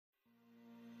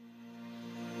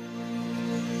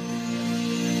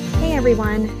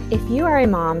everyone. If you are a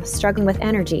mom struggling with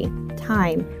energy,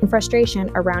 time, and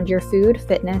frustration around your food,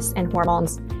 fitness, and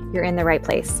hormones, you're in the right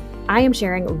place. I am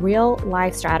sharing real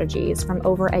life strategies from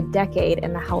over a decade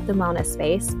in the health and wellness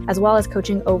space, as well as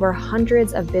coaching over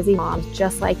hundreds of busy moms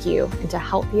just like you into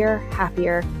healthier,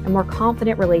 happier, and more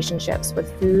confident relationships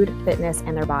with food, fitness,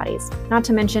 and their bodies. Not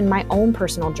to mention my own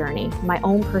personal journey, my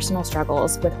own personal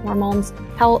struggles with hormones,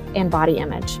 health, and body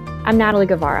image. I'm Natalie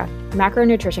Guevara,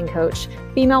 macronutrition coach,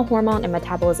 female hormone and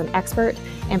metabolism expert,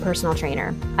 and personal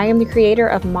trainer. I am the creator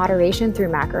of Moderation Through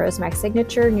Macros, my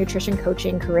signature nutrition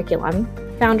coaching curriculum,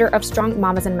 founder of Strong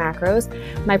Mamas and Macros,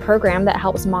 my program that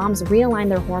helps moms realign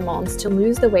their hormones to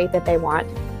lose the weight that they want,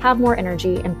 have more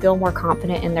energy, and feel more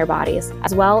confident in their bodies,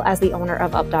 as well as the owner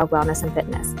of Updog Wellness and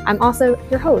Fitness. I'm also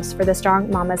your host for the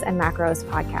Strong Mamas and Macros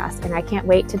podcast, and I can't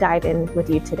wait to dive in with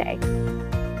you today.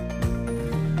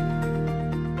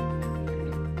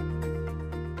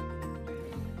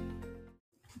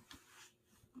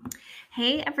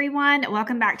 Hey everyone,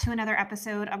 welcome back to another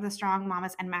episode of the Strong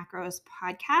Mamas and Macros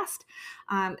podcast.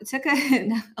 It took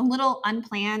a little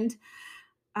unplanned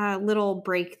little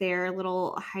break there, a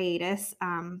little hiatus,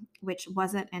 which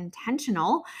wasn't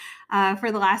intentional.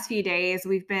 For the last few days,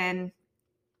 we've been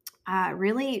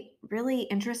really, really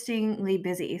interestingly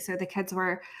busy. So the kids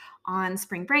were on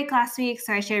spring break last week.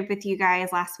 So I shared with you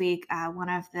guys last week one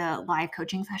of the live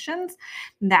coaching sessions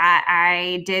that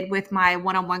I did with my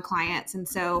one-on-one clients. And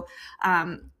so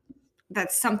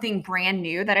that's something brand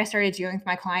new that I started doing with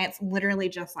my clients literally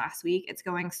just last week. It's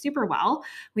going super well.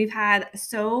 We've had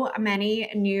so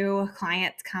many new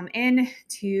clients come in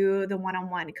to the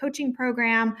one-on-one coaching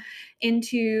program,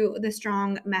 into the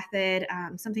Strong Method,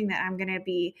 something that I'm going to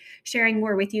be sharing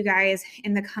more with you guys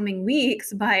in the coming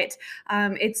weeks. But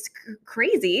it's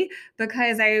crazy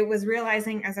because I was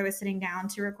realizing as I was sitting down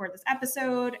to record this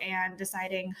episode and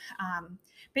deciding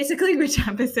basically which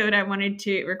episode I wanted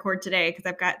to record today, because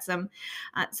I've got some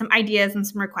ideas and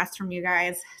some requests from you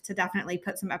guys to definitely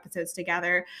put some episodes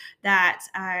together, that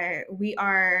we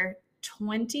are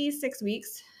 26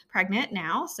 weeks pregnant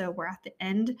now. So we're at the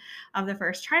end of the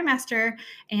first trimester,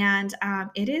 and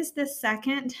it is the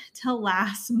second to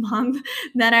last month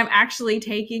that I'm actually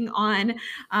taking on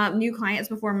new clients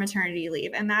before maternity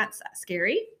leave. And that's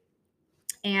scary.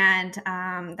 And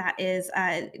that is,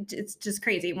 it's just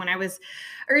crazy. When I was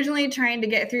originally trying to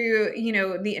get through,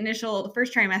 the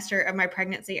first trimester of my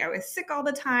pregnancy, I was sick all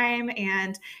the time,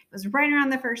 and it was right around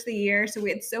the first of the year. So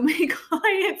we had so many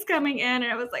clients coming in,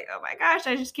 and I was like, oh my gosh,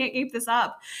 I just can't keep this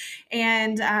up.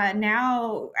 And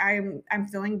now I'm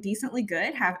feeling decently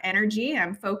good, have energy,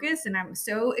 I'm focused, and I'm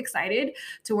so excited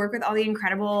to work with all the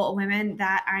incredible women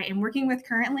that I am working with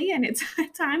currently. And it's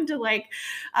time to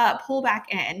pull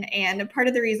back in. And part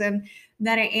of the reason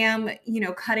that I am,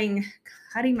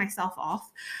 cutting myself off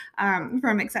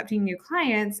from accepting new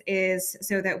clients is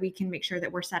so that we can make sure that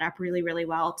we're set up really, really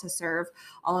well to serve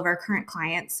all of our current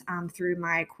clients through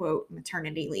my quote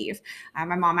maternity leave.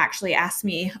 My mom actually asked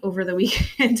me over the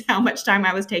weekend how much time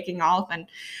I was taking off, and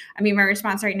I mean, my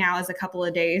response right now is a couple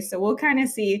of days. So we'll kind of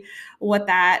see what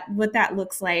that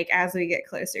looks like as we get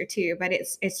closer to. But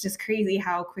it's just crazy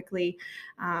how quickly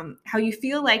how you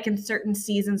feel like in certain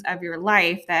seasons of your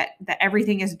life that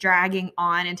everything is dragging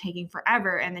on and taking forever.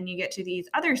 And then you get to these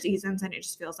other seasons and it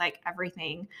just feels like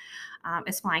everything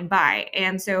is flying by.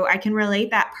 And so I can relate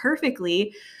that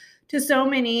perfectly to so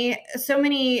many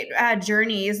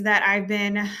journeys that I've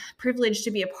been privileged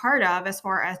to be a part of as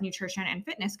far as nutrition and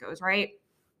fitness goes, right?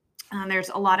 There's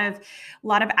a lot of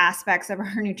aspects of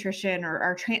our nutrition or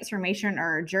our transformation or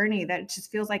our journey that just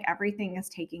feels like everything is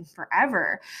taking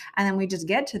forever. And then we just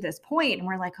get to this point and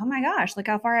we're like, oh my gosh, look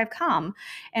how far I've come.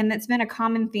 And that's been a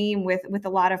common theme with a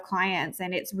lot of clients.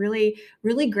 And it's really,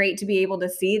 really great to be able to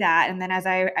see that. And then as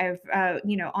I've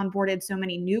onboarded so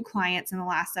many new clients in the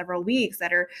last several weeks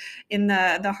that are in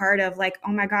the heart of like,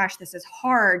 oh my gosh, this is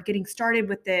hard getting started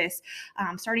with this,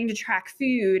 starting to track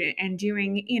food and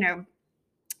doing,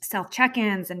 self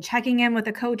check-ins and checking in with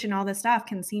a coach and all this stuff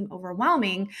can seem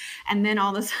overwhelming. And then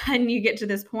all of a sudden you get to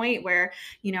this point where,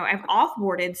 I've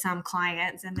offboarded some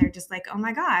clients and they're just like, oh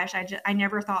my gosh, I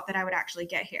never thought that I would actually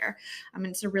get here.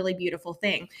 It's a really beautiful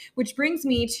thing, which brings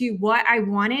me to what I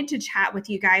wanted to chat with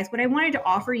you guys, what I wanted to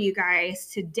offer you guys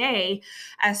today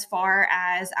as far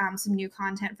as some new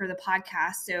content for the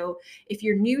podcast. So if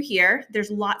you're new here,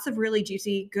 there's lots of really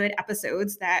juicy, good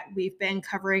episodes that we've been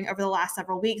covering over the last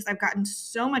several weeks. I've gotten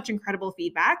so much incredible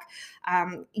feedback.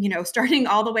 Starting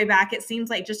all the way back, it seems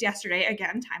like just yesterday,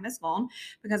 again, time has flown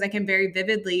because I can very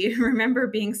vividly remember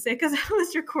being sick as I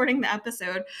was recording the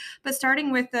episode. But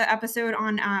starting with the episode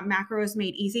on macros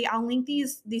made easy, I'll link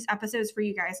these episodes for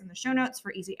you guys in the show notes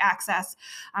for easy access.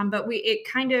 But it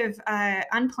kind of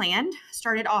unplanned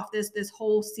started off this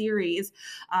whole series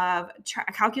of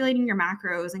calculating your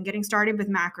macros and getting started with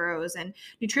macros and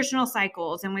nutritional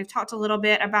cycles. And we've talked a little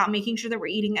bit about making sure that we're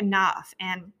eating enough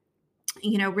and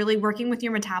really working with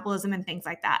your metabolism and things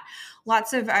like that.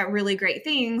 Lots of really great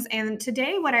things. And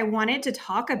today, what I wanted to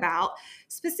talk about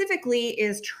specifically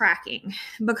is tracking,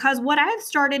 because what I've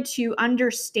started to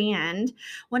understand,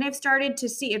 when I've started to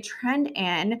see a trend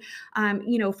in,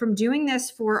 from doing this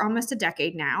for almost a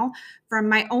decade now, from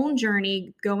my own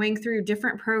journey, going through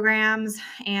different programs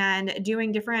and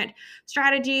doing different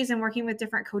strategies and working with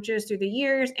different coaches through the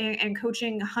years and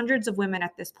coaching hundreds of women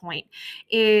at this point,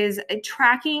 is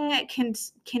tracking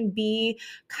can be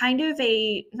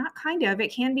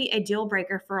it can be a deal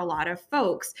breaker for a lot of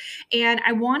folks. And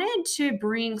I wanted to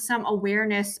bring some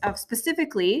awareness of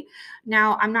specifically,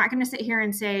 now I'm not going to sit here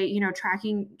and say,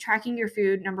 tracking your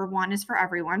food, number one, is for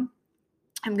everyone.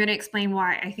 I'm going to explain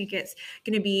why I think it's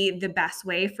going to be the best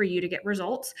way for you to get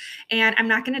results. And I'm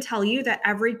not going to tell you that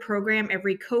every program,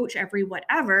 every coach, every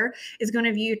whatever is going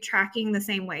to view tracking the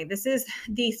same way. This is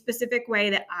the specific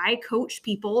way that I coach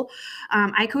people.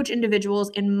 I coach individuals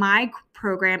in my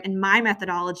program, in my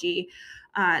methodology,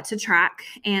 to track.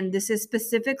 And this is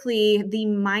specifically the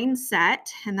mindset,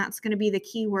 and that's going to be the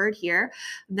key word here,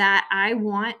 that I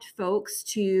want folks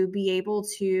to be able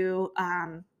to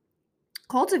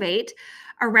cultivate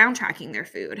around tracking their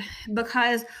food.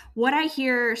 Because what I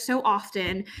hear so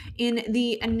often in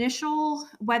the initial,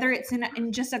 whether it's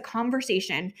in just a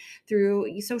conversation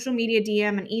through social media,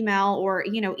 DM, and email, or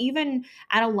even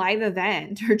at a live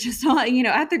event, or just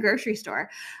at the grocery store,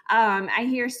 I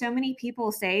hear so many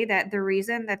people say that the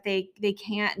reason that they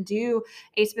can't do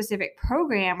a specific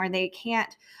program, or they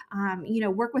can't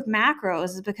work with macros,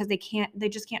 is because they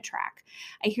just can't track.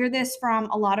 I hear this from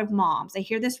a lot of moms. I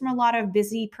hear this from a lot of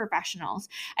busy professionals.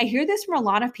 I hear this from a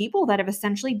lot of people that have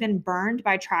essentially been burned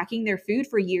by tracking their food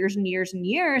for years and years and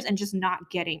years and just not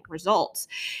getting results.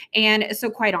 And so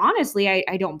quite honestly,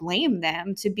 I don't blame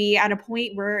them to be at a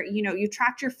point where, you've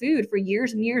tracked your food for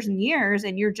years and years and years,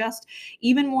 and you're just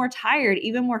even more tired,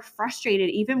 even more frustrated,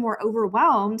 even more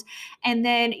overwhelmed. And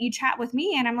then you chat with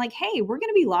me and I'm like, hey, we're going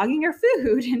to be logging your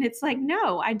food. And it's like,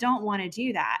 no, I don't want to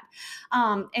do that.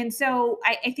 And so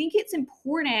I think it's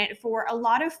important for a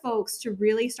lot of folks to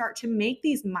really start to make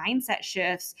these mindset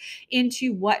shifts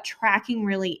into what tracking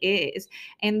really is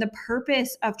and the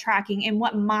purpose of tracking, and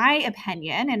what my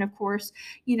opinion, and of course,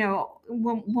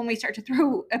 when we start to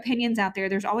throw opinions out there,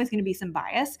 there's always going to be some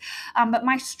bias. But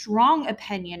my strong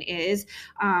opinion is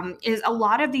a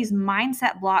lot of these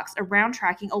mindset blocks around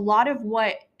tracking, a lot of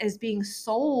what is being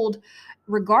sold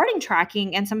regarding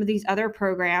tracking and some of these other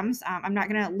programs. I'm not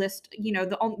going to list,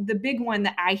 the big one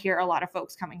that I hear a lot of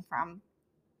folks coming from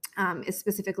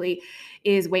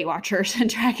is Weight Watchers and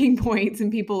tracking points,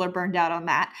 and people are burned out on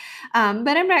that.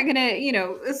 But I'm not going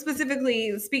to,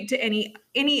 specifically speak to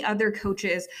any other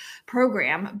coach's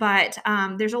program, but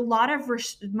there's a lot of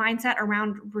mindset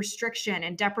around restriction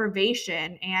and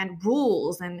deprivation and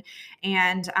rules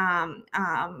and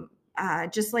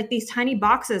just like these tiny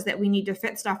boxes that we need to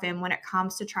fit stuff in when it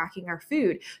comes to tracking our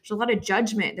food. There's a lot of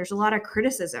judgment. There's a lot of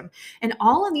criticism. And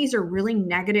all of these are really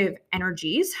negative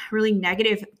energies, really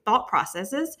negative thought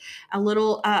processes, a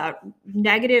little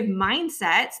negative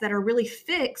mindsets that are really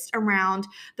fixed around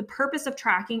the purpose of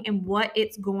tracking and what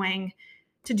it's going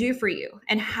to do for you,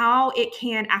 and how it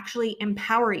can actually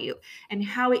empower you, and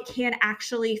how it can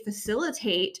actually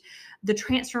facilitate the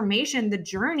transformation, the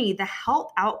journey, the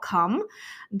health outcome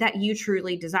that you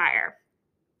truly desire.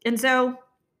 And so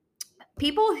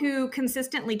people who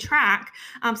consistently track,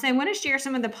 so I want to share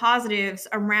some of the positives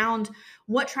around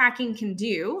what tracking can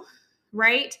do,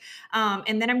 right?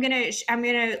 And then I'm gonna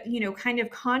kind of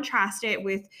contrast it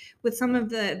with some of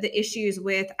the issues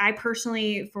with, I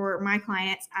personally, for my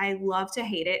clients, I love to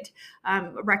hate it,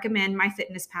 recommend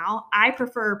MyFitnessPal. I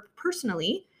prefer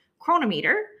personally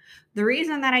Cronometer. The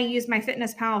reason that I use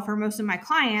MyFitnessPal for most of my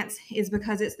clients is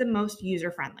because it's the most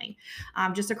user-friendly.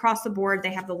 Just across the board,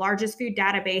 they have the largest food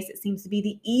database. It seems to be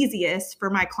the easiest for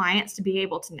my clients to be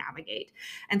able to navigate.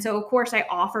 And so, of course, I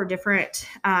offer different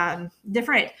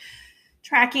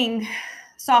tracking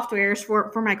softwares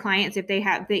for my clients if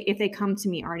they come to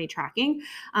me already tracking.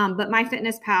 But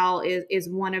MyFitnessPal is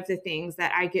one of the things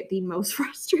that I get the most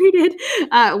frustrated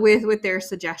with their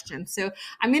suggestions. So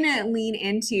I'm going to lean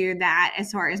into that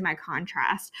as far as my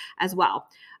contrast as well.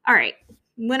 All right,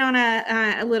 went on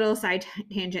a little side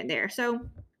tangent there. So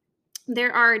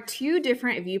there are two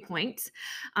different viewpoints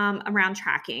around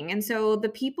tracking. And so the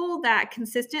people that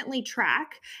consistently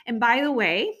track, and by the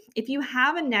way, if you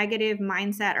have a negative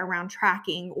mindset around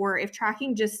tracking, or if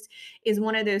tracking just is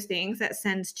one of those things that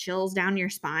sends chills down your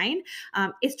spine,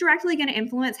 it's directly going to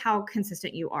influence how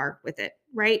consistent you are with it,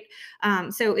 right?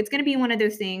 So it's going to be one of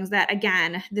those things that,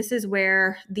 again, this is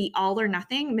where the all or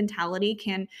nothing mentality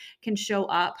can show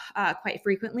up quite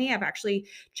frequently. I've actually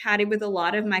chatted with a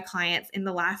lot of my clients in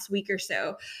the last week or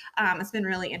so. It's been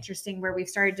really interesting where we've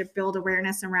started to build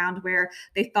awareness around where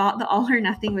they thought the all or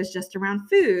nothing was just around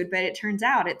food, but it turns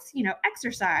out it's,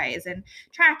 exercise and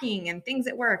tracking and things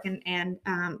at work and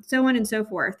so on and so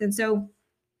forth. And so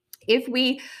if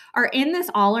we are in this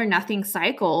all or nothing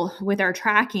cycle with our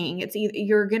tracking, it's either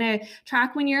you're going to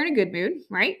track when you're in a good mood,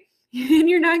 right? And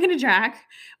you're not going to track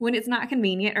when it's not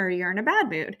convenient or you're in a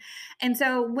bad mood. And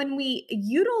so when we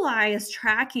utilize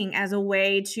tracking as a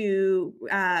way to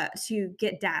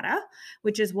get data,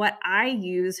 which is what I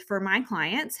use for my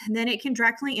clients, then it can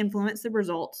directly influence the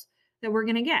results that we're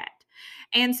going to get.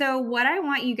 And so what I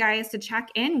want you guys to check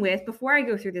in with before I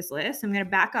go through this list, I'm going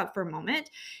to back up for a moment,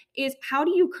 is how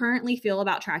do you currently feel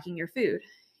about tracking your food?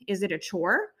 Is it a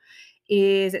chore?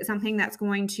 Is it something that's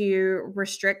going to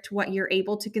restrict what you're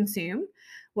able to consume,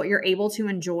 what you're able to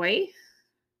enjoy,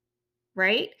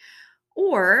 right?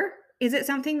 Or is it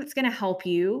something that's going to help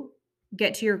you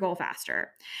get to your goal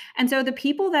faster? And so the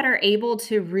people that are able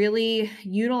to really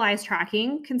utilize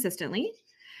tracking consistently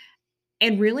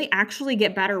and really actually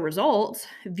get better results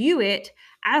view it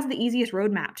as the easiest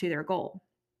roadmap to their goal.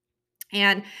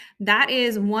 And that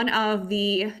is one of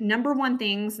the number one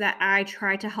things that I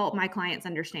try to help my clients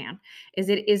understand is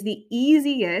it is the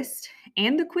easiest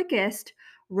and the quickest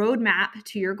roadmap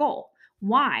to your goal.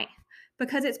 Why?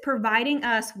 Because it's providing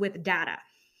us with data.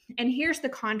 And here's the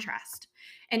contrast.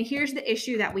 And here's the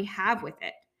issue that we have with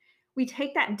it. We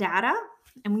take that data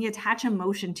and we attach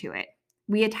emotion to it.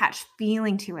 We attach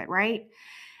feeling to it, right?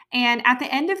 And at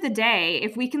the end of the day,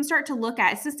 if we can start to look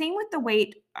at, it's the same with the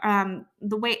weight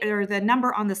or the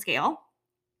number on the scale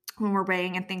when we're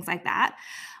weighing and things like that.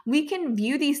 We can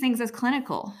view these things as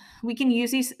clinical. We can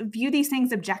view these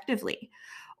things objectively.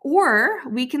 Or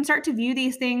we can start to view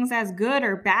these things as good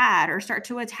or bad, or start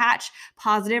to attach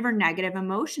positive or negative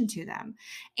emotion to them.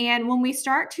 And when we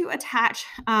start to attach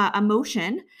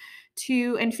emotion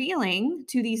to and feeling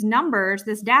to these numbers,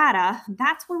 this data,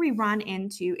 that's where we run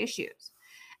into issues.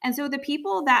 And so the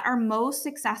people that are most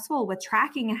successful with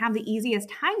tracking and have the easiest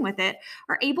time with it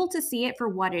are able to see it for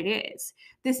what it is.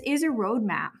 This is a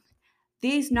roadmap.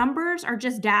 These numbers are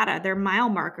just data. They're mile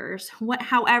markers.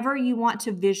 However you want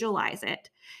to visualize it.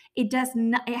 It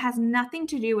has nothing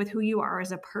to do with who you are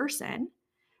as a person,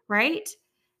 right?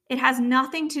 It has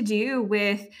nothing to do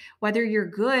with whether you're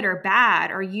good or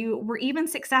bad, or you were even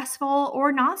successful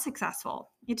or not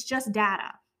successful. It's just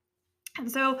data. And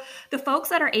so the folks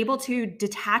that are able to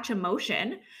detach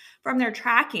emotion from their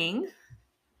tracking,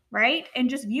 right, and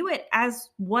just view it as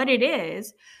what it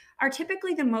is, are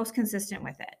typically the most consistent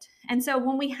with it. And so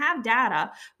when we have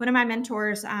data, one of my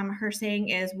mentors, her saying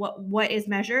is what is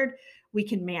measured, we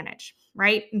can manage,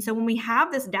 right? And so when we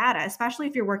have this data, especially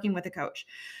if you're working with a coach,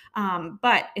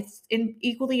 but it's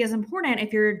equally as important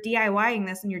if you're DIYing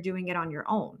this and you're doing it on your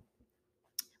own.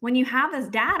 When you have this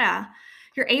data,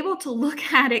 you're able to look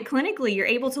at it clinically, you're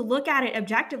able to look at it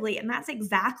objectively, and that's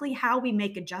exactly how we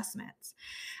make adjustments.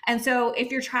 And so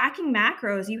if you're tracking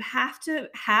macros, you have to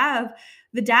have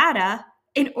the data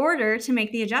in order to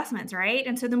make the adjustments, right?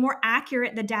 And so the more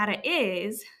accurate the data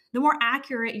is, the more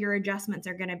accurate your adjustments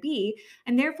are going to be,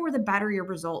 and therefore the better your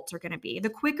results are going to be, the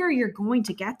quicker you're going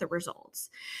to get the results.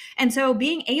 And so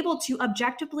being able to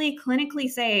objectively, clinically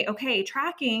say, okay,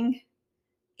 tracking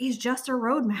is just a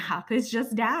roadmap, it's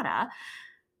just data,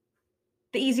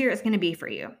 the easier it's going to be for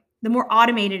you, the more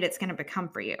automated it's going to become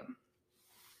for you.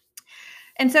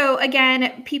 And so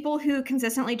again, people who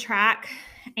consistently track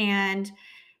and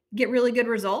get really good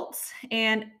results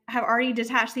and have already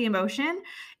detached the emotion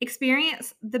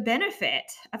experience the benefit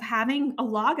of having a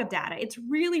log of data. It's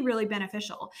really, really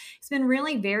beneficial. It's been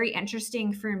really very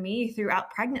interesting for me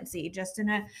throughout pregnancy. Just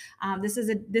in this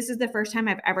is the first time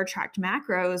I've ever tracked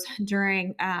macros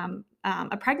during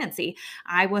a pregnancy.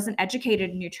 I wasn't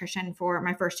educated in nutrition for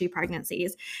my first two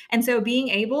pregnancies. And so being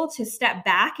able to step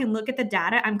back and look at the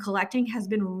data I'm collecting has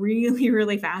been really,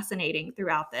 really fascinating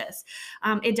throughout this.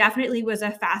 It definitely was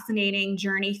a fascinating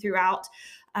journey throughout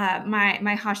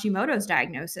my Hashimoto's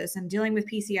diagnosis and dealing with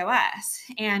PCOS.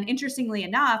 And interestingly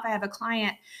enough, I have a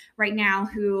client right now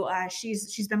who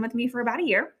she's been with me for about a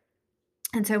year.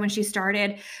 And so when she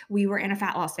started, we were in a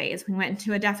fat loss phase. We went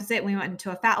into a deficit. We went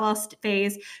into a fat loss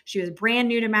phase. She was brand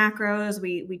new to macros.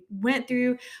 We went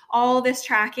through all this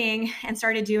tracking and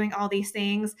started doing all these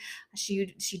things.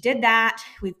 She did that.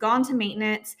 We've gone to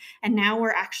maintenance, and now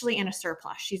we're actually in a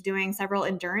surplus. She's doing several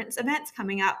endurance events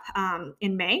coming up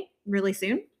in May, really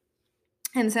soon.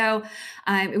 And so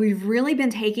we've really been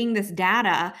taking this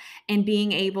data and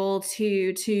being able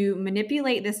to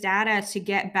manipulate this data to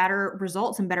get better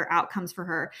results and better outcomes for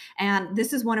her. And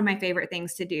this is one of my favorite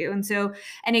things to do. And so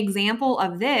an example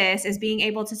of this is being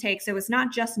able to take, so it's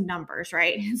not just numbers,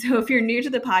 right? So if you're new to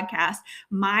the podcast,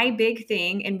 my big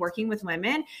thing in working with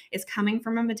women is coming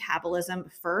from a metabolism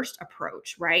first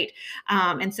approach, right?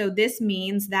 And so this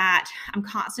means that I'm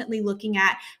constantly looking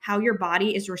at how your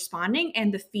body is responding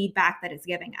and the feedback that it's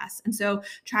giving us. And so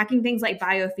tracking things like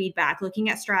biofeedback,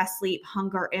 looking at stress, sleep,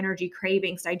 hunger, energy,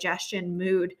 cravings, digestion,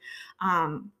 mood,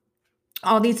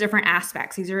 all these different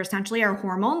aspects. These are essentially our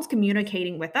hormones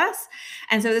communicating with us.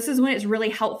 And so this is when it's really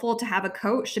helpful to have a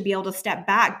coach to be able to step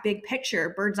back, big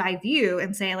picture, bird's eye view,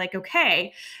 and say like,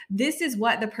 okay, this is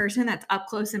what the person that's up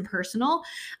close and personal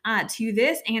to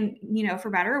this, and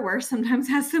for better or worse, sometimes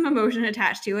has some emotion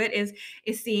attached to it, is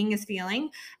seeing, is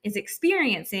feeling, is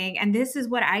experiencing. And this is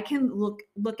what I can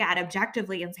look at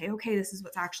objectively and say, okay, this is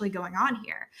what's actually going on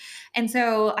here. And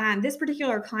so this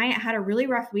particular client had a really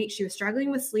rough week. She was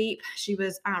struggling with sleep. She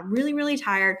was really, really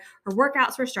tired. Her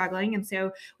workouts were struggling. And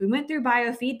so we went through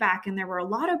biofeedback, and there were a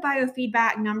lot of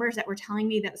biofeedback numbers that were telling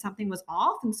me that something was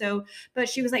off. And so, but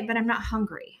she was like, but I'm not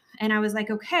hungry. And I was like,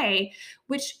 okay,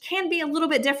 which can be a little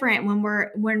bit different when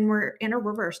we're in a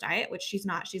reverse diet, which she's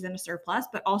not. She's in a surplus,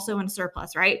 but also in a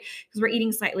surplus, right? Because we're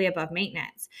eating slightly above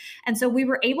maintenance. And so we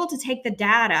were able to take the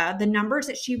data, the numbers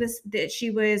that she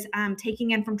was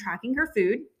taking in from tracking her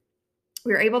food.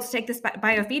 We were able to take this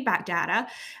biofeedback data,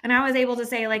 and I was able to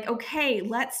say like, okay,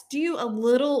 let's do a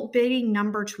little bitty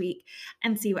number tweak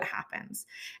and see what happens.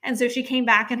 And so she came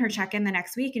back in her check-in the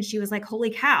next week, and she was like,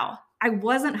 holy cow, I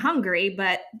wasn't hungry,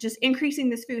 but just increasing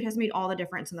this food has made all the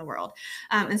difference in the world.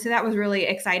 And so that was really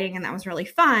exciting, and that was really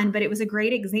fun, but it was a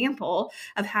great example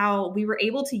of how we were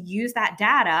able to use that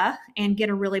data and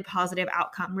get a really positive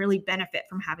outcome, really benefit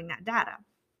from having that data.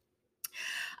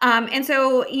 And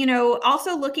so,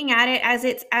 also looking at it as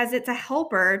it's a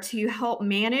helper to help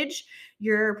manage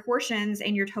your portions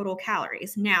and your total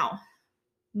calories. Now,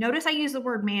 notice I use the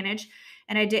word manage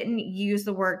and I didn't use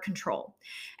the word control.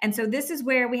 And so this is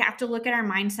where we have to look at our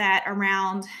mindset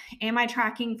around, am I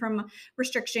tracking from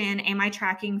restriction? Am I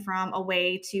tracking from a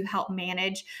way to help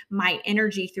manage my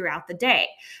energy throughout the day?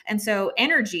 And so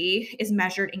energy is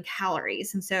measured in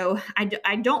calories. And so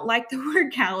I don't like the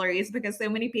word calories because so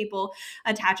many people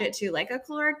attach it to like a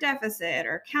caloric deficit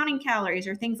or counting calories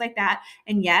or things like that.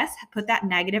 And yes, put that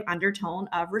negative undertone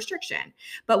of restriction.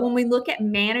 But when we look at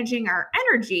managing our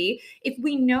energy, if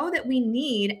we know that we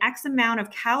need X amount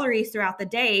of calories throughout the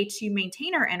day to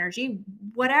maintain our energy,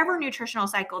 whatever nutritional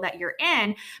cycle that you're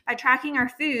in, by tracking our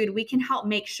food, we can help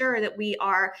make sure that we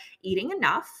are eating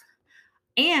enough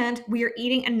and we are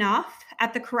eating enough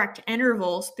at the correct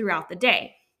intervals throughout the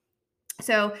day.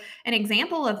 So an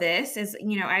example of this is,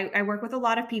 I work with a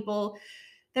lot of people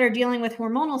that are dealing with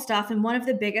hormonal stuff. And one of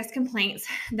the biggest complaints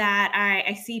that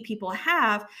I see people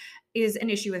have is an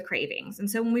issue with cravings. And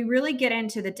so when we really get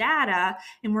into the data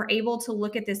and we're able to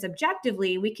look at this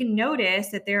objectively, we can notice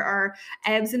that there are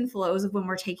ebbs and flows of when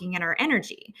we're taking in our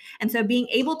energy. And so being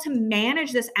able to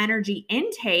manage this energy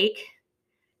intake,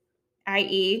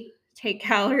 i.e., take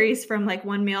calories from like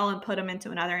one meal and put them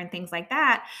into another and things like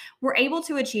that, we're able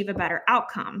to achieve a better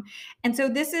outcome. And so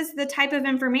this is the type of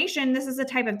information, this is the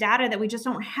type of data that we just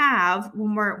don't have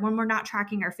when we're not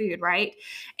tracking our food, right?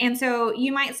 And so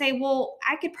you might say, well,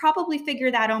 I could probably figure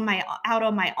that out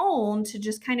on my own to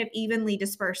just kind of evenly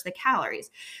disperse the calories.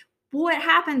 What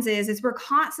happens is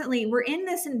we're in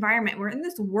this environment, we're in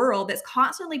this world that's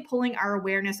constantly pulling our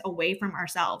awareness away from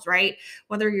ourselves, right?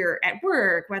 Whether you're at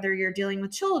work, whether you're dealing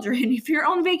with children, if you're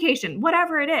on vacation,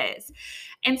 whatever it is.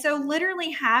 And so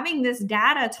literally having this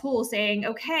data tool saying,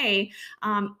 okay,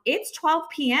 it's 12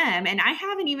 p.m. and I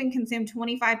haven't even consumed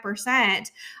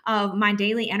 25% of my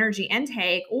daily energy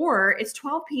intake, or it's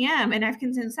 12 p.m. and I've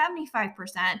consumed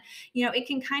 75%, it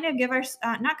can kind of give us,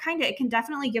 it can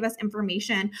definitely give us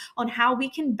information on how we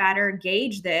can better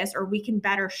gauge this, or we can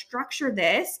better structure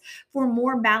this for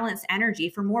more balanced energy,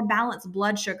 for more balanced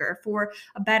blood sugar, for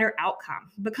a better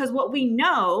outcome. Because what we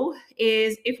know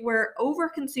is if we're over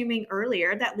consuming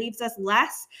earlier, that leaves us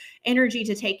less energy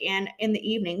to take in the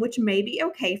evening, which may be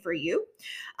okay for you.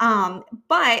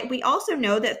 But we also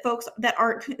know that folks that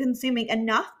aren't consuming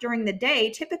enough during the day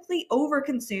typically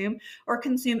overconsume or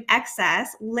consume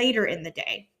excess later in the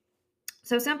day.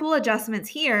 So simple adjustments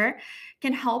here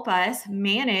can help us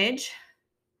manage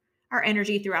our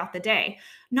energy throughout the day.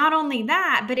 Not only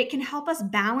that, but it can help us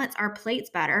balance our plates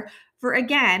better for,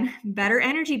 again, better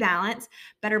energy balance,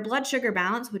 better blood sugar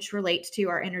balance, which relates to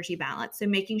our energy balance. So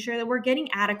making sure that we're getting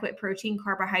adequate protein,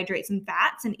 carbohydrates, and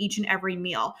fats in each and every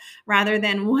meal, rather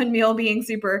than one meal being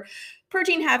super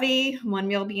protein heavy, one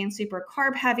meal being super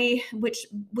carb heavy, which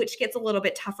gets a little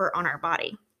bit tougher on our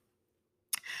body.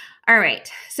 All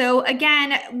right. So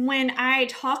again, when I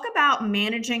talk about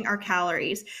managing our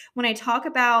calories, when I talk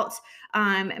about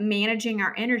managing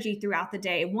our energy throughout the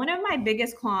day, one of my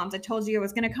biggest qualms, I told you I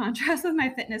was going to contrast with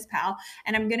MyFitnessPal,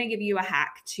 and I'm going to give you a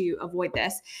hack to avoid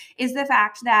this, is the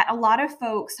fact that a lot of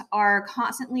folks are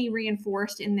constantly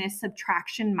reinforced in this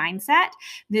subtraction mindset,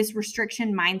 this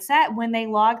restriction mindset, when they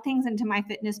log things into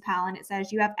MyFitnessPal and it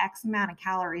says you have X amount of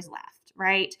calories left.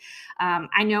 Right.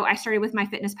 I know I started with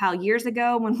MyFitnessPal years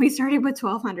ago when we started with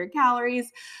 1,200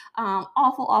 calories.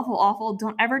 Awful, awful, awful.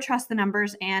 Don't ever trust the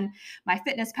numbers. And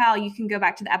MyFitnessPal, you can go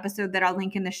back to the episode that I'll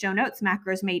link in the show notes,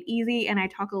 Macros Made Easy, and I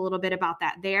talk a little bit about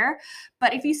that there.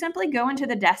 But if you simply go into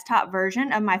the desktop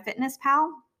version of MyFitnessPal,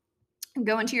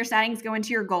 go into your settings, go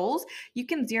into your goals, you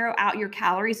can zero out your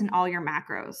calories and all your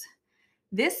macros.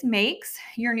 This makes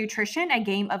your nutrition a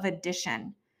game of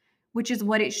addition, which is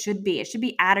what it should be. It should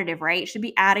be additive, right? It should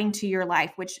be adding to your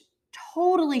life, which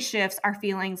totally shifts our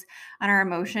feelings and our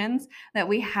emotions that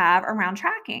we have around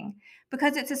tracking,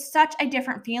 because it's such a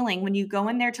different feeling when you go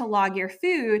in there to log your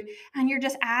food and you're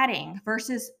just adding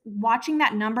versus watching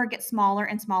that number get smaller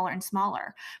and smaller and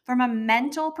smaller. From a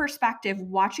mental perspective,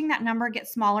 watching that number get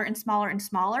smaller and smaller and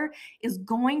smaller is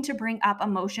going to bring up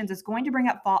emotions. It's going to bring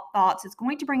up thoughts. It's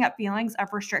going to bring up feelings of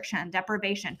restriction,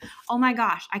 deprivation. Oh my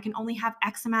gosh, I can only have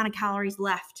X amount of calories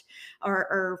left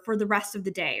or for the rest of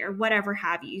the day or whatever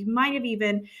have you. You might have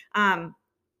even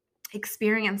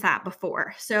experienced that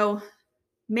before. So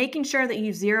making sure that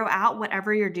you zero out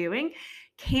whatever you're doing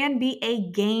can be a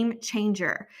game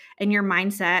changer in your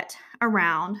mindset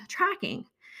around tracking.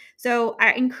 So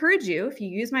I encourage you, if you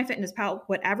use MyFitnessPal,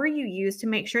 whatever you use, to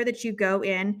make sure that you go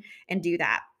in and do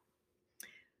that.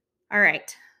 All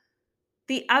right.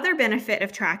 The other benefit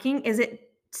of tracking is it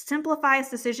simplifies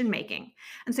decision making.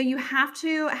 And so you have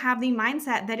to have the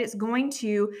mindset that it's going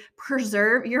to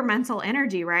preserve your mental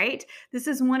energy, right? This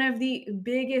is one of the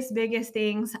biggest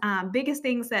things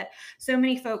that so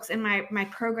many folks in my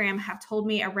program have told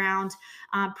me around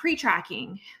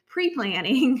pre-tracking,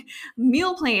 pre-planning,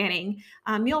 meal planning,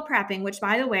 meal prepping, which,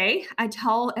 by the way, I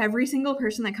tell every single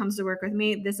person that comes to work with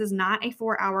me, this is not a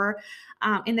 4-hour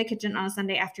in the kitchen on a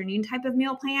Sunday afternoon type of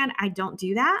meal plan. I don't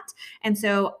do that. And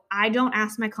so I don't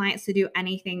ask my clients to do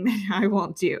anything that I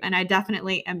won't do. And I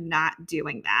definitely am not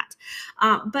doing that.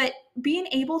 But being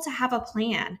able to have a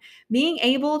plan, being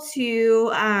able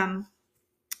to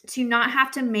not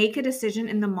have to make a decision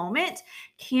in the moment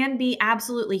can be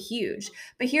absolutely huge.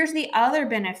 But here's the other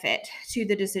benefit to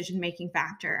the decision-making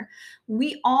factor.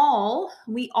 We all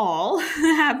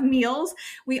have meals.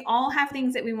 We all have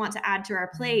things that we want to add to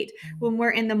our plate when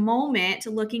we're in the moment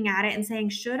looking at it and saying,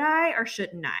 should I or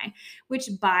shouldn't I? Which,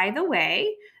 by the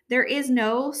way, there is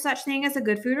no such thing as a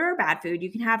good food or a bad food. You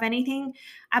can have anything,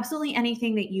 absolutely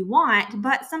anything that you want,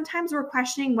 but sometimes we're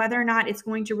questioning whether or not it's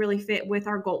going to really fit with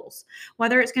our goals,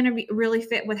 whether it's going to really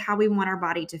fit with how we want our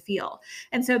body to feel.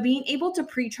 And so being able to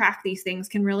pre-track these things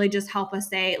can really just help us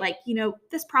say, like,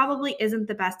 this probably isn't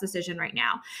the best decision right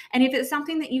now. And if it's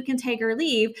something that you can take or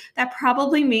leave, that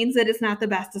probably means that it's not the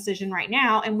best decision right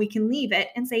now, and we can leave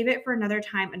it and save it for another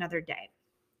time, another day.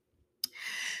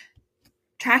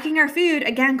 Tracking our food,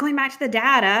 again, going back to the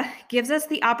data, gives us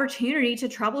the opportunity to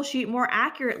troubleshoot more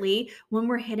accurately when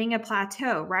we're hitting a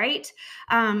plateau, right?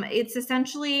 It's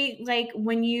essentially like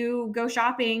when you go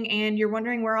shopping and you're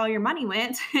wondering where all your money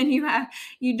went and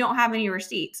you don't have any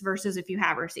receipts versus if you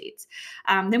have receipts.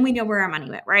 Then we know where our money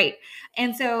went, right?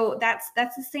 And so that's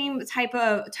the same type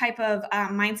of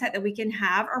mindset that we can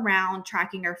have around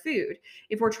tracking our food.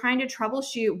 If we're trying to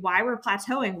troubleshoot why we're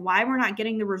plateauing, why we're not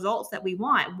getting the results that we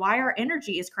want, why our energy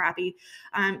energy is crappy,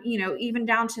 even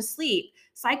down to sleep,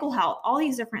 cycle health, all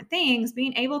these different things.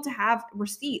 Being able to have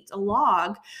receipts, a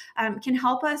log, can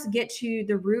help us get to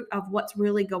the root of what's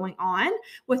really going on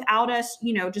without us,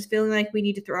 just feeling like we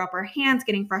need to throw up our hands,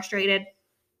 getting frustrated,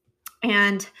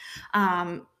 and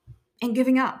um, and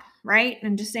giving up, right?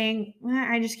 And just saying,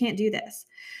 I just can't do this.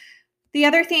 The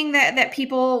other thing that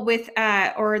people with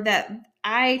or that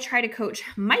I try to coach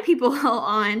my people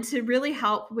on to really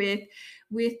help with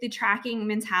the tracking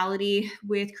mentality,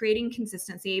 with creating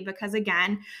consistency, because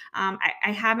again, I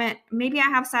haven't, maybe I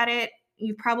have said it,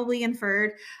 you've probably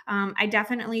inferred. I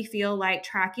definitely feel like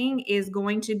tracking is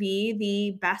going to be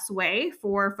the best way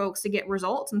for folks to get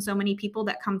results. And so many people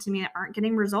that come to me that aren't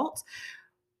getting results,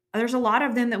 there's a lot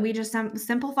of them that we just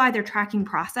simplify their tracking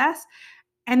process,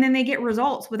 and then they get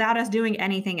results without us doing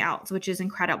anything else, which is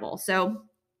incredible. So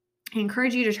I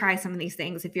encourage you to try some of these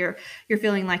things if you're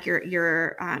feeling like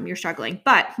you're struggling.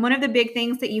 But one of the big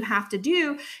things that you have to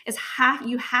do is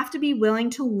you have to be willing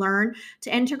to learn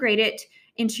to integrate it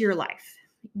into your life.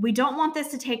 We don't want this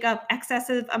to take up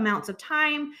excessive amounts of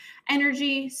time,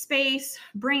 energy, space,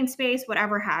 brain space,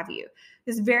 whatever have you.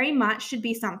 This very much should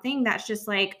be something that's just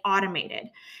like automated.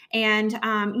 And,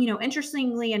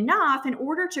 interestingly enough, in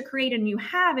order to create a new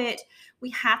habit, we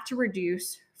have to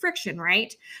reduce friction,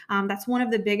 right? That's one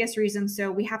of the biggest reasons.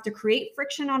 So we have to create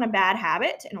friction on a bad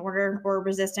habit in order, or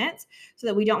resistance, so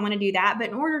that we don't want to do that. But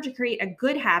in order to create a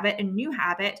good habit, a new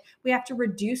habit, we have to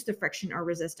reduce the friction or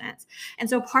resistance. And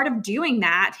so part of doing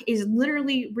that is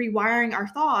literally rewiring our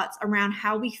thoughts around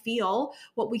how we feel,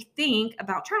 what we think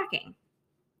about tracking.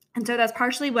 And so that's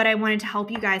partially what I wanted to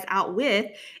help you guys out with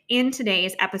in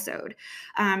today's episode.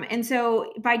 And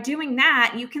so by doing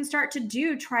that, you can start to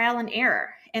do trial and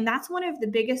error. And that's one of the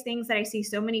biggest things that I see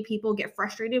so many people get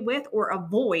frustrated with or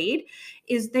avoid,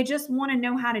 is they just want to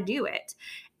know how to do it.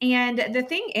 And the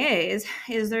thing is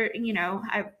there,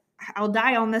 I'll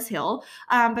die on this hill,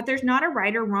 but there's not a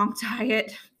right or wrong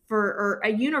diet or a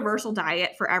universal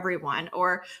diet for everyone,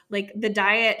 or like the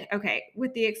diet, okay,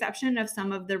 with the exception of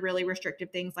some of the really restrictive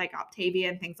things like Optavia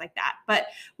and things like that. But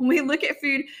when we look at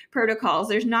food protocols,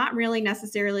 there's not really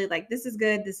necessarily like this is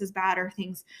good, this is bad, or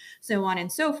things so on and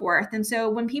so forth. And so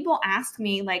when people ask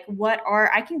me like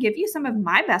I can give you some of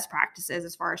my best practices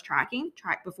as far as tracking.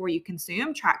 Track before you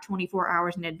consume, track 24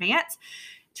 hours in advance.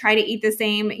 Try to eat the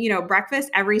same, breakfast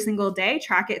every single day,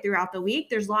 track it throughout the week.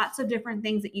 There's lots of different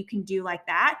things that you can do like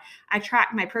that. I track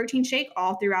my protein shake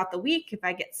all throughout the week. If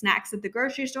I get snacks at the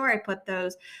grocery store, I put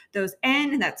those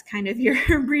in. That's kind of your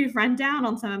brief rundown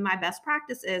on some of my best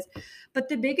practices. But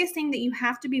the biggest thing that you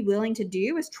have to be willing to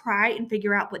do is try and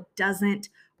figure out what doesn't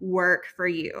work for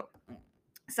you.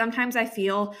 Sometimes I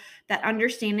feel that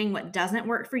understanding what doesn't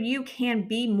work for you can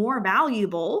be more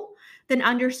valuable than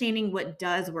understanding what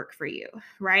does work for you,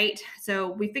 right?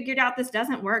 So we figured out this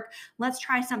doesn't work. Let's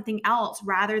try something else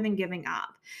rather than giving up.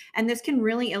 And this can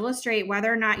really illustrate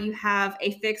whether or not you have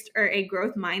a fixed or a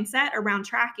growth mindset around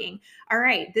tracking. All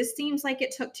right, this seems like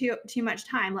it took too much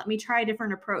time. Let me try a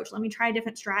different approach. Let me try a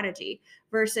different strategy,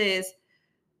 versus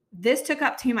this took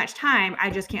up too much time. I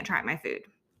just can't track my food,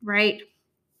 right?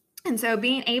 And so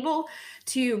being able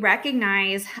to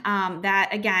recognize that,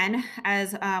 again,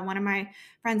 as one of my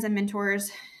friends and mentors,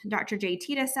 Dr. Jay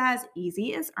Tita, says,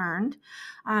 easy is earned.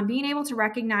 Being able to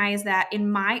recognize that,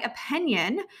 in my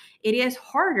opinion, it is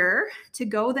harder to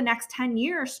go the next 10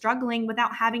 years struggling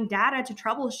without having data to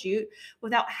troubleshoot,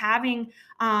 without having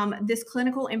this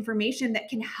clinical information that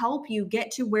can help you get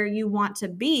to where you want to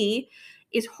be,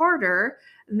 is harder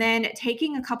than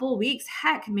taking a couple of weeks,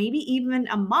 heck, maybe even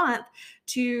a month,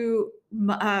 to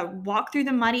walk through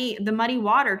the muddy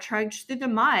water, trudge through the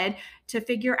mud to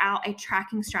figure out a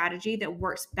tracking strategy that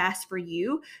works best for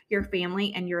you, your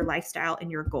family, and your lifestyle and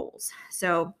your goals.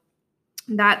 So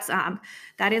that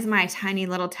is my tiny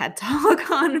little TED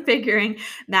talk on figuring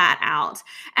that out.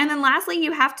 And then lastly,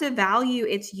 you have to value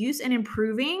its use in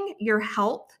improving your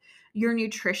health, your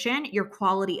nutrition, your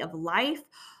quality of life,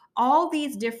 all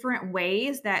these different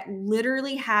ways that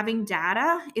literally having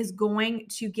data is going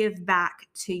to give back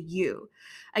to you.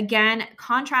 Again,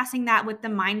 contrasting that with the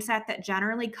mindset that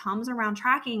generally comes around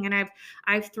tracking, and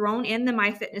I've thrown in the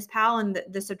MyFitnessPal and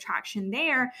the subtraction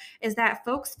there, is that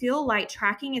folks feel like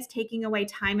tracking is taking away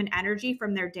time and energy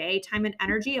from their day, time and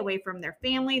energy away from their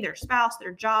family, their spouse,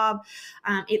 their job.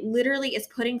 It literally is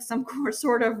putting some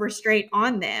sort of restraint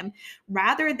on them,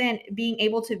 rather than being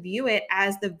able to view it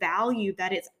as the value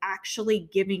that it's actually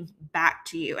giving back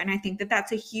to you. And I think that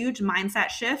that's a huge mindset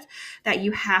shift that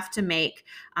you have to make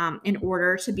in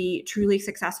order to be truly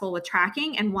successful with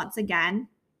tracking. And once again,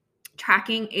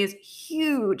 Tracking is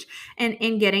huge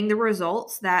in getting the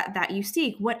results that you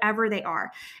seek, whatever they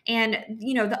are. And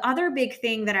the other big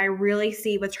thing that I really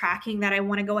see with tracking that I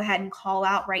want to go ahead and call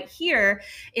out right here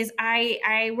is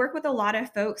I work with a lot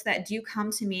of folks that do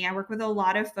come to me. I work with a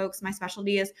lot of folks. My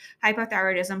specialty is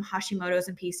hypothyroidism, Hashimoto's,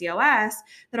 and PCOS,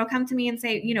 that'll come to me and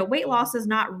say, weight loss is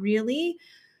not really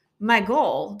my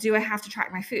goal. Do I have to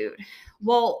track my food?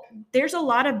 Well, there's a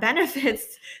lot of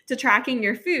benefits to tracking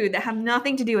your food that have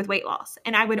nothing to do with weight loss.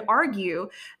 And I would argue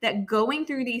that going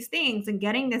through these things and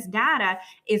getting this data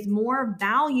is more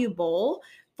valuable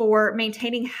for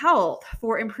maintaining health,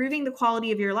 for improving the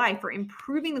quality of your life, for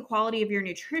improving the quality of your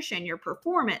nutrition, your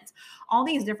performance, all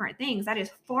these different things. That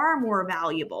is far more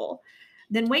valuable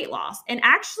than weight loss. And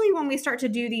actually, when we start to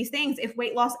do these things, if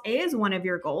weight loss is one of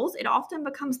your goals, it often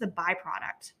becomes the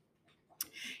byproduct.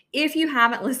 If you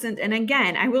haven't listened, and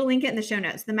again, I will link it in the show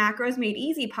notes, the Macros Made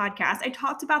Easy podcast, I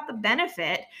talked about the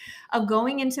benefit of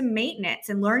going into maintenance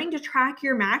and learning to track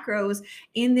your macros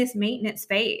in this maintenance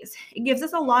phase. It gives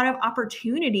us a lot of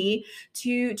opportunity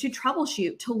to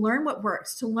troubleshoot, to learn what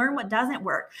works, to learn what doesn't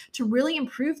work, to really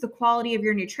improve the quality of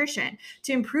your nutrition,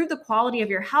 to improve the quality of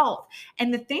your health.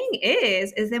 And the thing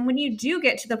is then when you do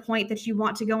get to the point that you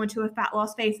want to go into a fat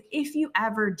loss phase, if you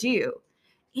ever do,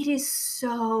 it is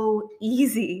so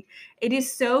easy. It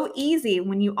is so easy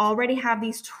when you already have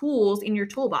these tools in your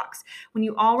toolbox, when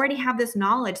you already have this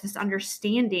knowledge, this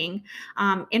understanding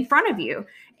in front of you.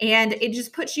 And it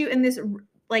just puts you in this,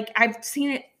 like I've seen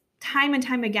it time and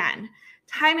time again.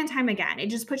 It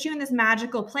just puts you in this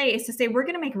magical place to say, we're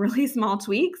going to make really small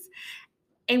tweaks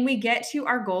and we get to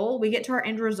our goal, we get to our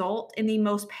end result in the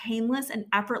most painless and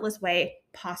effortless way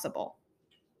possible.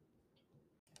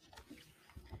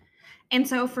 And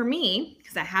so for me,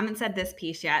 because I haven't said this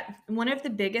piece yet, one of the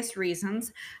biggest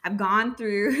reasons I've gone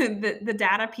through the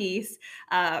data piece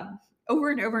over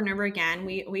and over and over again,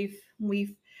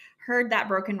 we've heard that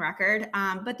broken record.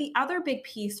 But the other big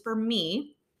piece for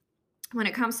me, when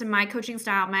it comes to my coaching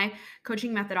style, my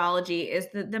coaching methodology, is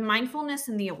the mindfulness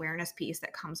and the awareness piece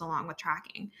that comes along with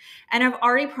tracking. And I've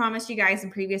already promised you guys in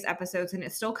previous episodes, and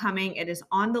it's still coming. It is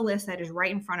on the list that is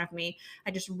right in front of me.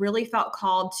 I just really felt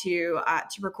called to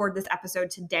record this episode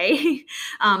today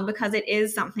because it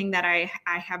is something that I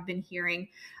have been hearing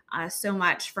so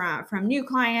much from new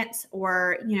clients,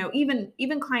 or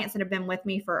even clients that have been with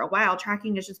me for a while.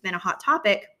 Tracking has just been a hot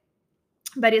topic.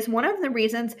 But it's one of the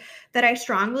reasons that I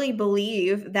strongly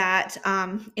believe that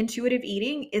intuitive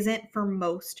eating isn't for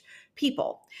most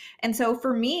people. And so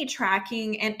for me,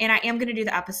 tracking, and I am going to do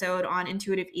the episode on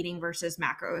intuitive eating versus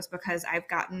macros, because I've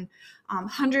gotten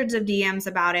hundreds of DMs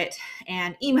about it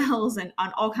and emails and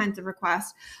on all kinds of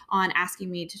requests on asking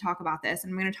me to talk about this.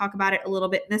 And I'm going to talk about it a little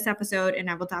bit in this episode, and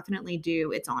I will definitely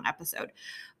do its own episode.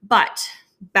 But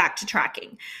back to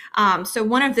tracking. So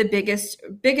one of the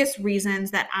biggest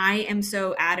reasons that I am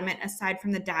so adamant, aside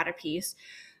from the data piece,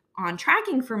 on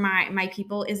tracking for my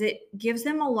people, is it gives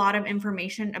them a lot of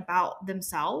information about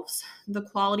themselves, the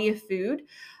quality of food,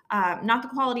 not the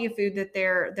quality of food that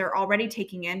they're already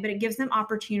taking in, but it gives them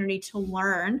opportunity to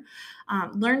learn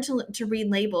to read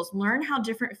labels, learn how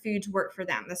different foods work for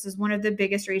them. This is one of the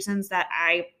biggest reasons that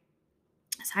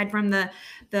aside from the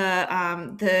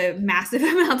massive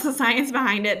amounts of science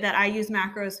behind it, that I use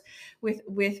macros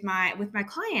with my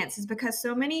clients, is because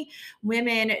so many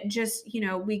women just,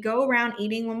 we go around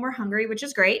eating when we're hungry, which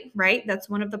is great, right? That's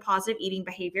one of the positive eating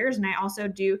behaviors. And I also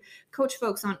do coach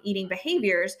folks on eating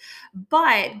behaviors,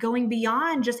 but going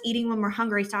beyond just eating when we're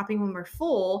hungry, stopping when we're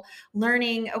full,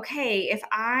 learning, okay, if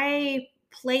I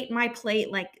plate my plate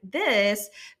like this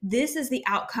is the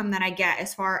outcome that I get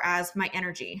as far as my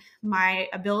energy, my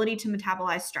ability to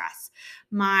metabolize stress,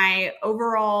 my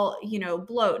overall,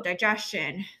 bloat,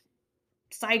 digestion,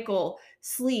 cycle,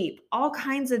 sleep, all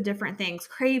kinds of different things,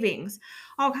 cravings,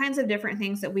 all kinds of different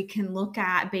things that we can look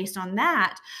at based on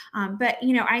that. But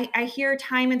I hear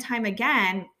time and time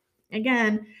again,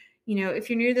 if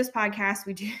you're new to this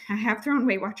podcast, I have thrown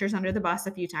Weight Watchers under the bus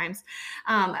a few times.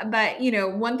 But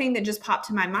one thing that just popped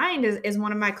to my mind is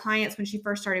one of my clients, when she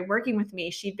first started working with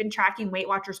me, she'd been tracking Weight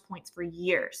Watchers points for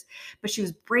years, but she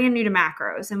was brand new to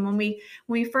macros. And when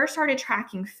we first started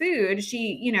tracking food,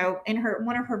 she, in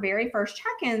one of her very first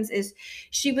check-ins, is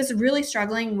she was really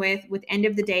struggling with end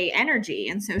of the day energy.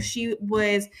 And so she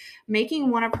was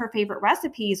making one of her favorite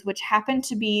recipes, which happened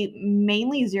to be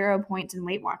mainly 0 points in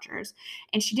Weight Watchers.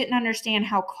 And she didn't understand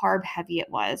how carb heavy it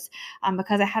was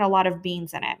because it had a lot of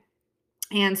beans in it.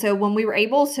 And so when we were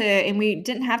able to, and we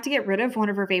didn't have to get rid of one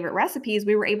of her favorite recipes,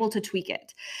 we were able to tweak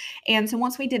it. And so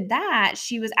once we did that,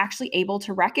 she was actually able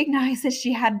to recognize that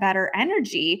she had better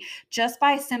energy just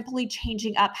by simply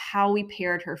changing up how we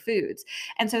paired her foods.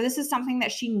 And so this is something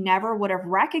that she never would have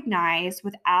recognized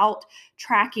without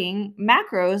tracking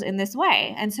macros in this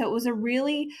way. And so it was a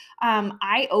really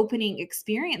eye-opening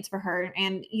experience for her.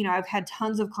 And, I've had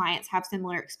tons of clients have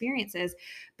similar experiences,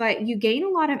 but you gain a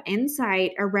lot of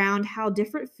insight around how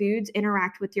different foods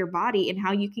interact with your body and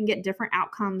how you can get different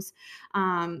outcomes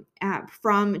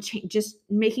from just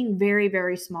making very,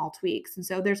 very small tweaks. And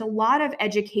so there's a lot of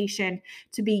education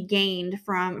to be gained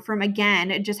from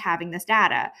again just having this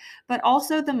data, but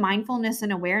also the mindfulness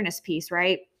and awareness piece,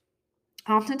 right?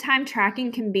 Oftentimes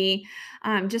tracking can be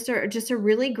just a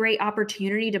really great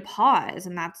opportunity to pause,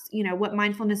 and that's what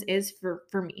mindfulness is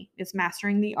for me. It's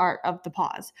mastering the art of the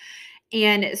pause.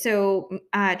 And so,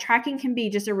 tracking can be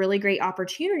just a really great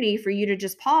opportunity for you to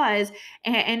just pause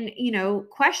and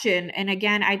question. And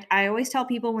again, I always tell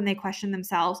people when they question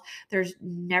themselves, there's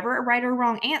never a right or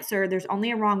wrong answer. There's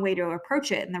only a wrong way to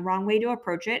approach it. And the wrong way to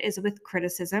approach it is with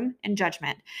criticism and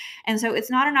judgment. And so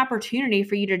it's not an opportunity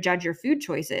for you to judge your food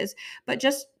choices, but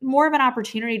just more of an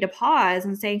opportunity to pause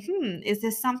and say, is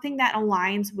this something that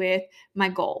aligns with my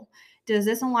goal? Does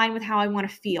this align with how I want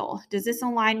to feel? Does this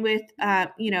align with,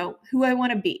 who I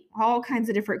want to be? All kinds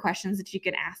of different questions that you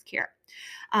can ask here.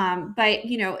 But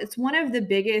it's one of the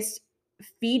biggest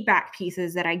feedback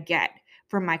pieces that I get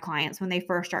from my clients when they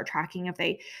first start tracking. If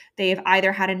they've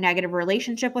either had a negative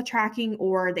relationship with tracking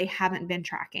or they haven't been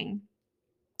tracking,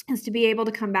 is to be able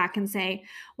to come back and say,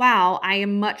 wow, I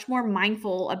am much more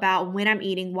mindful about when I'm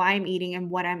eating, why I'm eating, and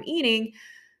what I'm eating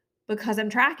because I'm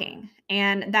tracking.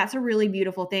 And that's a really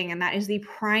beautiful thing. And that is the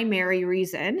primary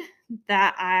reason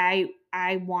that I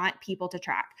want people to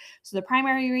track. So the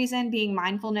primary reason being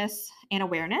mindfulness and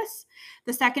awareness.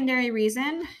 The secondary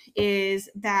reason is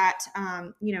that,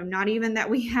 not even that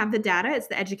we have the data, it's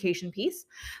the education piece,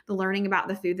 the learning about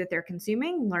the food that they're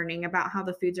consuming, learning about how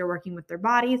the foods are working with their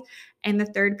bodies. And the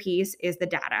third piece is the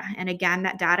data. And again,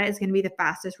 that data is going to be the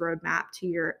fastest roadmap to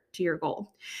your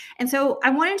goal. And so I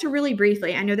wanted to really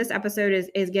briefly, I know this episode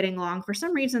is getting long. For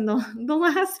some reason, the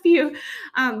last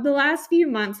few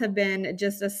months have been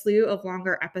just a slew of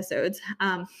longer episodes.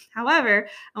 However,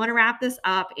 I want to wrap this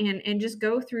up and just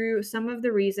go through some of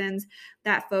the reasons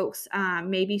that folks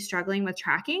may be struggling with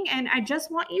tracking. And I just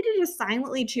want you to just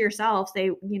silently to yourself say,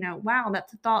 wow,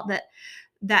 that's a thought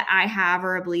that I have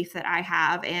or a belief that I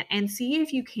have, and see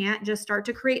if you can't just start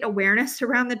to create awareness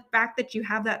around the fact that you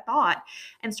have that thought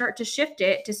and start to shift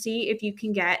it to see if you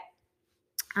can get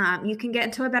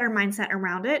into a better mindset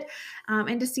around it,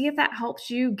 and to see if that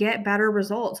helps you get better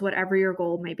results, whatever your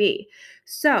goal may be.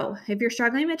 So if you're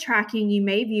struggling with tracking, you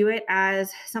may view it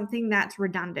as something that's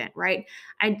redundant, right?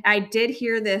 I did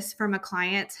hear this from a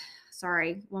client.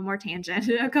 Sorry, one more tangent.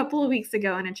 A couple of weeks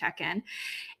ago in a check-in,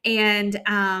 and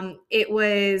it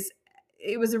was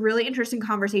a really interesting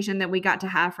conversation that we got to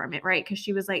have from it, right? Because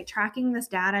she was like, tracking this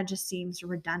data just seems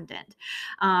redundant.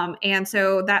 And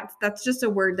so that's just a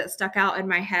word that stuck out in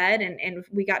my head. And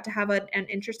we got to have an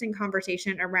interesting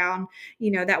conversation around,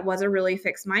 that was a really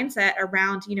fixed mindset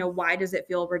around, why does it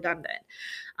feel redundant?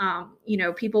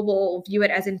 People will view it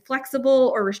as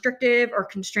inflexible or restrictive or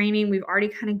constraining. We've already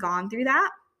kind of gone through that.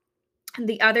 And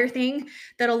the other thing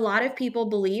that a lot of people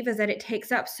believe is that it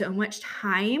takes up so much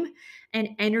time and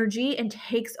energy and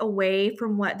takes away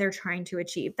from what they're trying to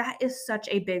achieve. That is such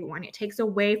a big one. It takes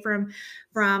away from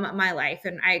my life.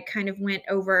 And I kind of went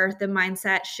over the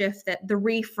mindset shift, that the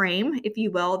reframe, if you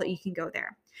will, that you can go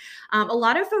there. A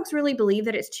lot of folks really believe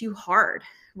that it's too hard,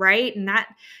 right? And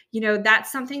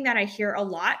that's something that I hear a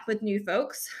lot with new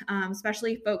folks,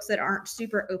 especially folks that aren't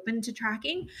super open to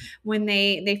tracking when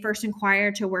they first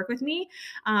inquire to work with me.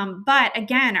 But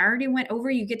again, I already went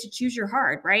over, you get to choose your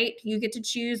hard, right? You get to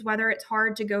choose whether it's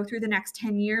hard to go through the next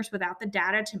 10 years without the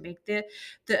data to make the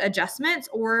adjustments,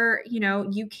 or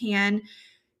you can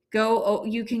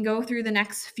go through the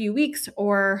next few weeks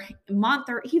or month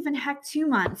or even heck 2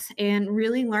 months and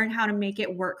really learn how to make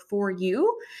it work for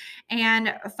you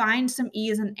and find some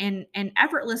ease and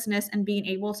effortlessness and being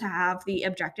able to have the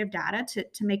objective data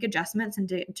to make adjustments and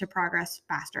to progress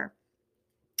faster.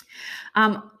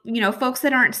 Folks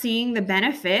that aren't seeing the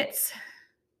benefits,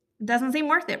 doesn't seem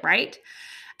worth it, right?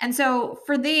 And so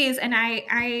for these, and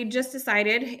I just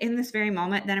decided in this very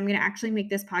moment that I'm going to actually make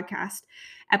this podcast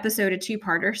episode a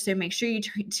two-parter, so make sure you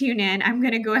tune in. I'm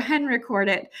going to go ahead and record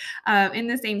it in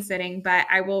the same sitting, but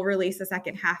I will release the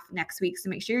second half next week, so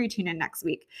make sure you tune in next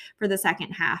week for the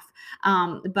second half.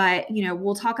 But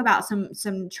we'll talk about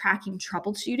some tracking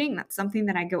troubleshooting. That's something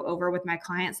that I go over with my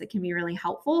clients that can be really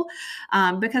helpful,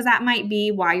 because that might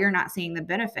be why you're not seeing the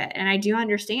benefit. And I do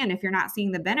understand if you're not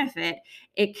seeing the benefit,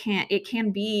 it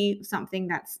can be something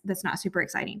that's not super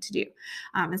exciting to do.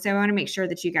 And so I want to make sure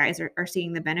that you guys are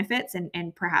seeing the benefits,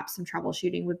 and perhaps some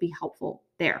troubleshooting would be helpful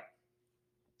there.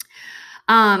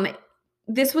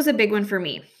 This was a big one for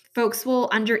me. Folks will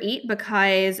undereat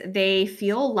because they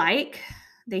feel like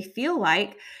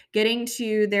getting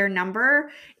to their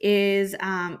number is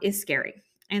scary.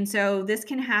 And so this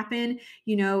can happen,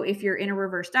 if you're in a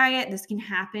reverse diet. This can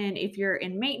happen if you're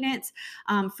in maintenance.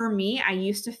 For me, I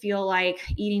used to feel like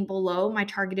eating below my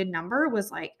targeted number was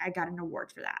like I got an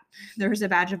award for that. There was a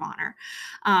badge of honor.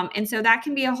 And so that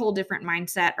can be a whole different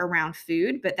mindset around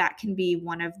food, but that can be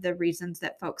one of the reasons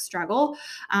that folks struggle.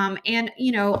 And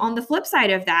on the flip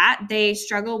side of that, they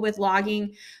struggle with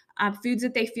logging foods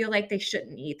that they feel like they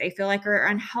shouldn't eat, they feel like are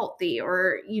unhealthy,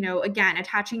 or, again,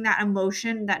 attaching that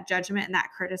emotion, that judgment, and that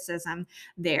criticism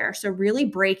there. So really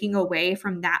breaking away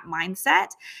from that mindset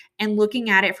and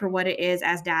looking at it for what it is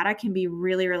as data can be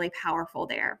really, really powerful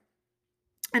there.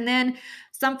 And then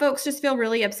some folks just feel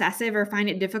really obsessive or find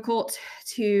it difficult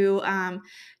to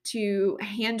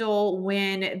handle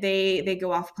when they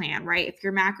go off plan, right? If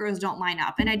your macros don't line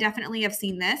up. And I definitely have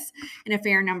seen this in a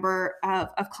fair number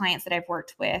of clients that I've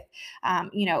worked with.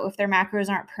 If their macros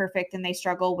aren't perfect and they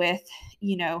struggle with,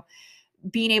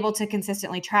 being able to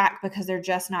consistently track because they're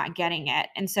just not getting it.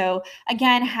 And so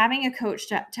again, having a coach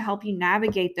to help you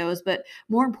navigate those, but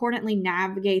more importantly,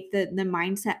 navigate the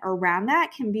mindset around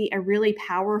that can be a really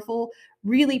powerful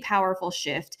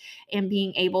shift in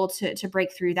being able to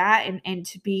break through that and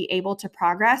to be able to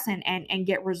progress and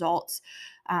get results.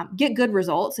 Get good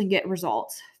results and get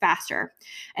results faster.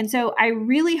 And so I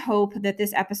really hope that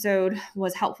this episode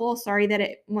was helpful. Sorry that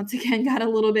it once again got a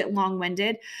little bit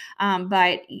long-winded,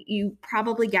 but you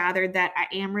probably gathered that I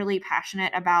am really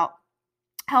passionate about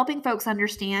helping folks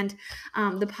understand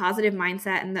the positive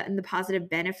mindset and the positive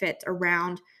benefits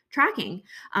around tracking,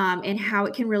 and how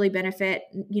it can really benefit,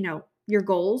 your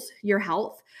goals, your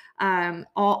health,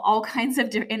 all kinds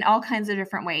of in all kinds of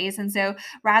different ways. And so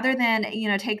rather than,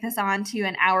 take this on to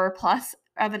an hour plus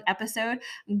of an episode,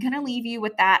 I'm going to leave you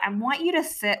with that. I want you to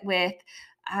sit with,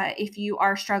 if you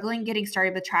are struggling getting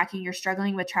started with tracking, you're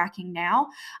struggling with tracking now,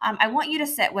 I want you to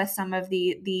sit with some of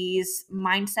these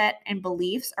mindset and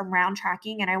beliefs around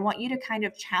tracking. And I want you to kind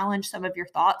of challenge some of your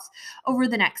thoughts over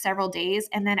the next several days.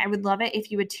 And then I would love it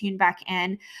if you would tune back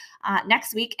in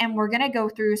next week. And we're going to go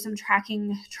through some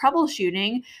tracking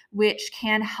troubleshooting, which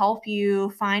can help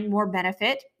you find more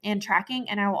benefit in tracking.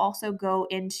 And I will also go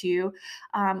into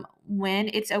when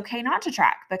it's okay not to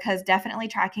track, because definitely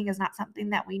tracking is not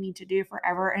something that we need to do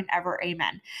forever and ever.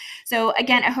 Amen. So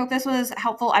again, I hope this was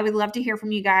helpful. I would love to hear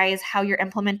from you guys how you're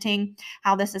implementing,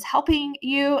 how this is helping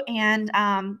you. And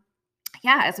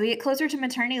as we get closer to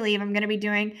maternity leave, I'm going to be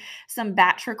doing some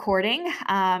batch recording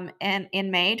and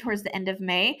in May, towards the end of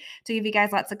May, to give you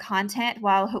guys lots of content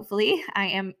while hopefully I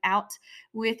am out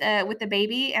with the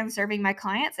baby and serving my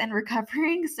clients and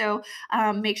recovering. So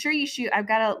make sure you shoot. I've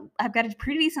got a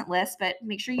pretty decent list, but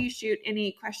make sure you shoot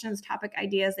any questions, topic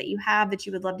ideas that you have that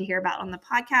you would love to hear about on the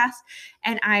podcast.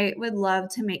 And I would love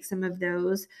to make some of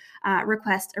those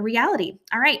requests a reality.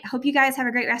 All right. Hope you guys have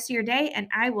a great rest of your day, and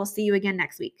I will see you again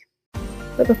next week.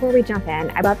 But before we jump in,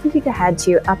 I'd love for you to head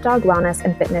to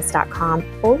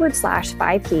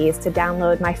updogwellnessandfitness.com/5 keys to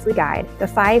download my free guide, the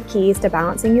 5 keys to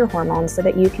balancing your hormones so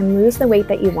that you can lose the weight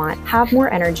that you want, have more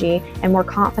energy and more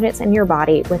confidence in your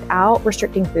body without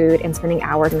restricting food and spending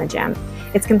hours in the gym.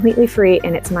 It's completely free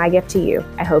and it's my gift to you.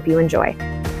 I hope you enjoy.